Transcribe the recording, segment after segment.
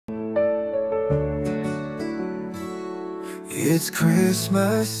It's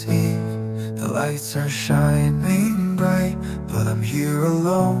Christmas Eve, the lights are shining bright, but I'm here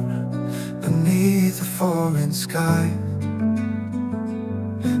alone, beneath a foreign sky.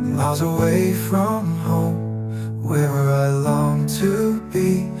 Miles away from home, where I long to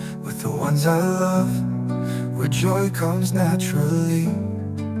be, with the ones I love, where joy comes naturally.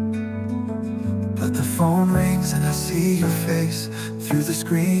 But the phone rings and I see your face, through the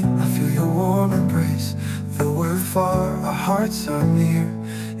screen I feel your warm embrace. Though we're far, our hearts are near,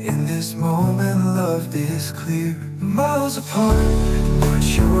 in this moment love is clear. Miles apart, but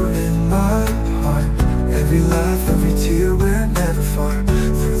you're in my heart. Every laugh, every tear, we're never far.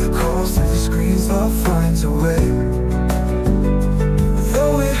 Through the calls, through the screens, love finds a way.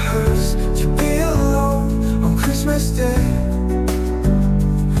 Though it hurts to be alone on Christmas Day,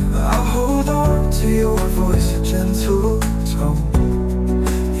 I'll hold on to your voice, your gentle tone.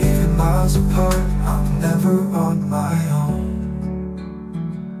 Even miles apart, I'm never on my own.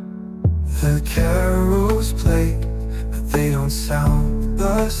 The carols play, but they don't sound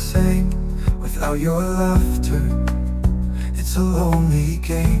the same without your laughter. It's a lonely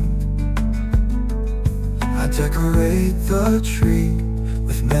game. I decorate the tree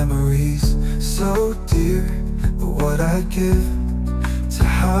with memories so dear, but what I'd give to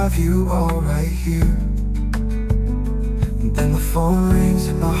have you all right here. And then the phone rings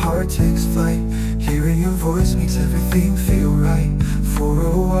and my heart takes flight. Hearing your voice makes everything feel right. For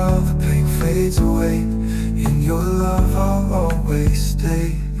a while the pain fades away. In your love I'll always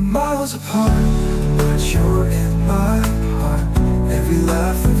stay. Miles apart, but you're in my heart. Every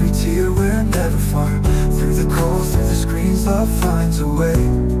laugh, every tear, we're never far. Through the calls, through the screens, love finds a way.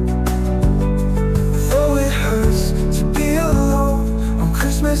 Though it hurts to be alone on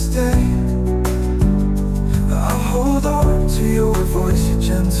Christmas Day, I'll hold on to your voice, your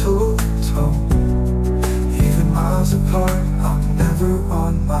gentle tone. Even miles apart, I'm never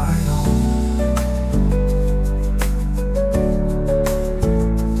on my own.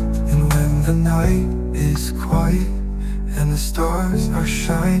 And when the night is quiet and the stars are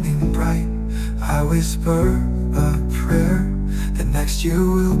shining bright, I whisper a prayer that next year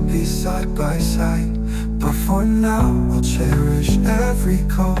we'll be side by side. But for now, I'll cherish every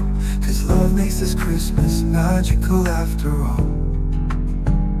call, 'cause love makes this Christmas magical after all.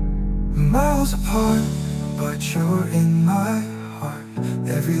 Miles apart, but you're in my heart.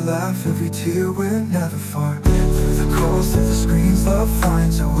 Every laugh, every tear, we're never far. Through the calls, through the screens, love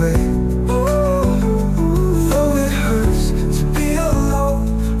finds a way. Though it hurts to be alone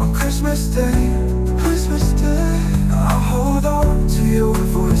on Christmas Day, Christmas Day, I'll hold on to your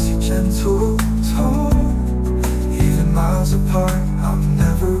voice, your gentle tone. Even miles apart, I'm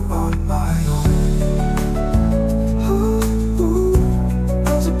never on my own. Ooh,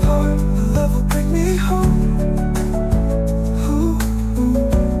 miles apart, the love will bring me home. Ooh,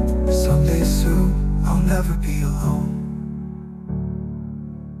 someday soon, I'll never be alone.